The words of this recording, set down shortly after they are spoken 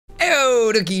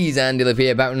Yo duckies, Andilippi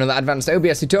here, about another advanced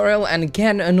OBS tutorial, and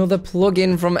again another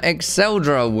plugin from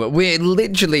Exeldro. We're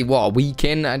literally, what, a week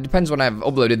in? It depends when I've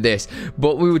uploaded this,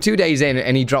 but we were 2 days in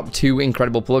and he dropped 2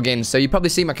 incredible plugins. So you probably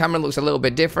see my camera looks a little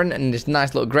bit different and this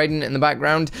nice little gradient in the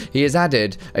background. He has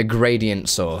added a gradient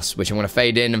source, which I'm going to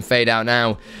fade in and fade out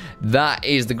now. That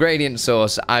is the gradient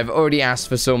source. I've already asked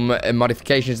for some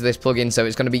modifications to this plugin, so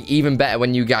it's going to be even better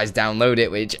when you guys download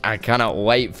it, which I cannot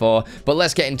wait for. But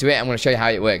let's get into it. I'm going to show you how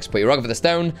it works. Put your rock over the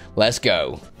stone. Let's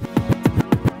go.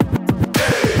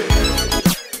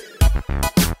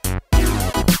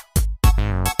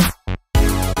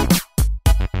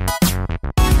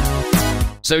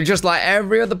 So just like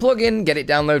every other plugin, get it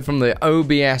downloaded from the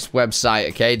OBS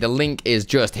website, okay? The link is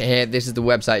just here. This is the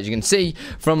website, as you can see,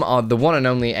 from the one and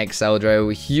only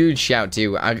Exeldro. Huge shout to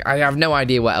you. I have no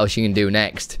idea what else you can do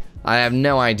next. I have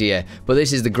no idea, but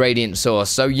this is the gradient source.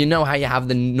 So you know how you have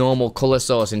the normal color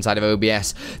source inside of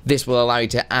OBS. This will allow you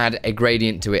to add a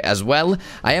gradient to it as well.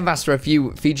 I have asked for a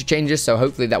few feature changes, so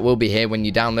hopefully that will be here when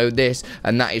you download this,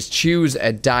 and that is choose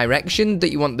a direction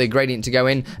that you want the gradient to go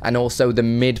in, and also the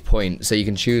midpoint, so you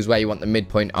can choose where you want the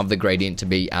midpoint of the gradient to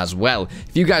be as well.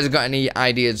 If you guys have got any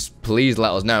ideas, please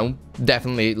let us know.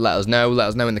 Definitely let us know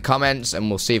in the comments, and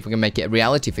we'll see if we can make it a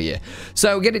reality for you.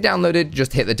 So get it downloaded,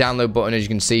 just hit the download button, as you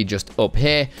can see just up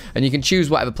here, and you can choose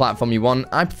whatever platform you want.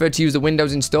 I prefer to use the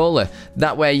Windows installer.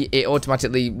 That way it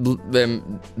automatically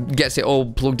gets it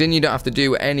all plugged in. You don't have to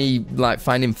do any like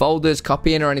finding folders,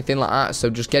 copying or anything like that. So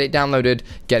just get it downloaded,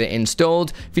 get it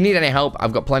installed. If you need any help,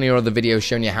 I've got plenty of other videos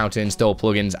showing you how to install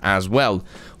plugins as well.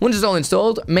 Once it's all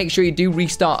installed, make sure you do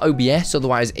restart OBS,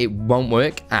 otherwise it won't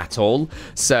work at all.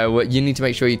 So you need to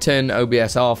make sure you turn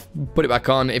OBS off, put it back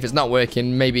on. If it's not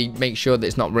working, maybe make sure that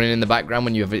it's not running in the background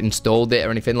when you've installed it or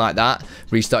anything like that.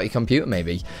 Restart your computer,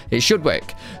 maybe. It should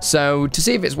work. So to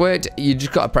see if it's worked, you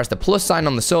just got to press the plus sign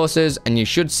on the sources and you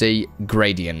should see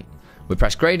gradient. We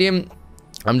press gradient.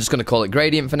 I'm just going to call it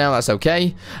gradient for now, that's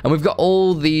okay. And we've got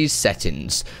all these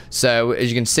settings. So as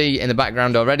you can see in the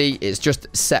background already, it's just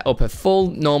set up a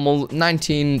full normal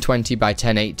 1920 by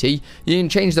 1080. You can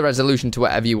change the resolution to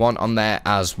whatever you want on there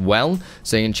as well.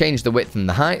 So you can change the width and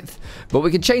the height. But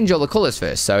we can change all the colors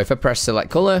first. So if I press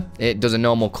select color, it does a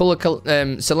normal color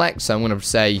select. So I'm going to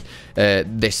say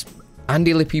this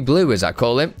Andilippi blue, as I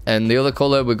call it. And the other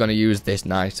color, we're going to use this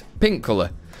nice pink color.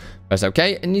 That's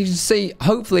okay, and you can see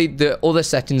hopefully the other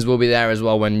settings will be there as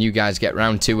well when you guys get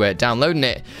around to downloading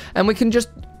it, and we can just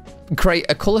create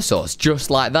a color source just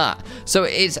like that. So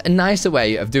it's a nicer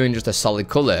way of doing just a solid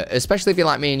color, especially if you're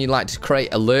like me and you like to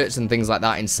create alerts and things like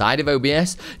that inside of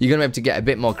OBS. You're gonna be able to get a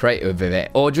bit more creative with it,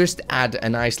 or just add a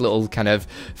nice little kind of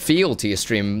feel to your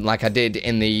stream like I did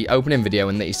in the opening video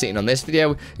and that you're seeing on this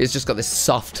video. It's just got this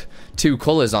soft 2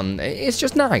 colors on. It's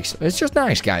just nice. It's just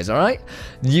nice, guys. All right,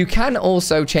 you can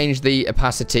also change the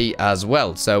opacity as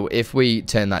well. So if we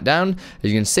turn that down,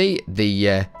 as you can see,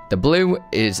 the blue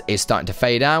is starting to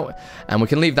fade out, and we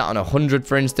can leave that on 100,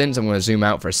 for instance. I'm going to zoom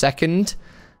out for a second,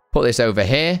 put this over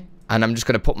here, and I'm just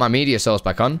going to put my media source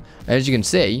back on. And as you can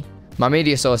see, my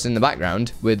media source in the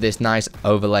background with this nice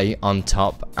overlay on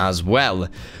top as well.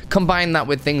 Combine that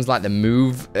with things like the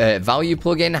move value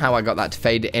plugin, how I got that to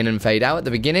fade in and fade out at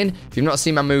the beginning. If you've not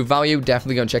seen my move value,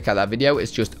 definitely go and check out that video.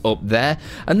 It's just up there.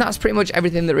 And that's pretty much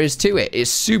everything there is to it. It's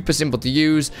super simple to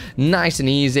use, nice and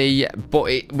easy,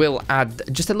 but it will add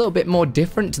just a little bit more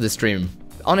different to the stream.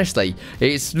 Honestly,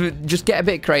 it's just get a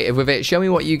bit creative with it. Show me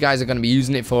what you guys are going to be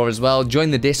using it for as well. Join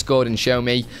the Discord and show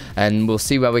me, and we'll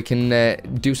see where we can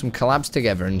do some collabs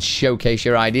together and showcase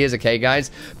your ideas. Okay, guys?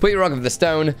 Put your rock over the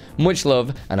stone. Much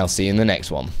love, and I'll see you in the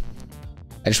next one.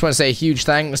 I just want to say a huge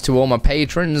thanks to all my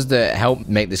patrons that help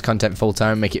make this content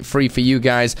full-time, make it free for you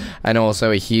guys, and also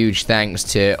a huge thanks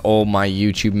to all my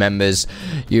YouTube members.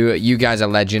 You guys are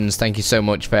legends. Thank you so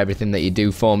much for everything that you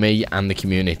do for me and the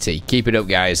community. Keep it up,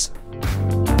 guys.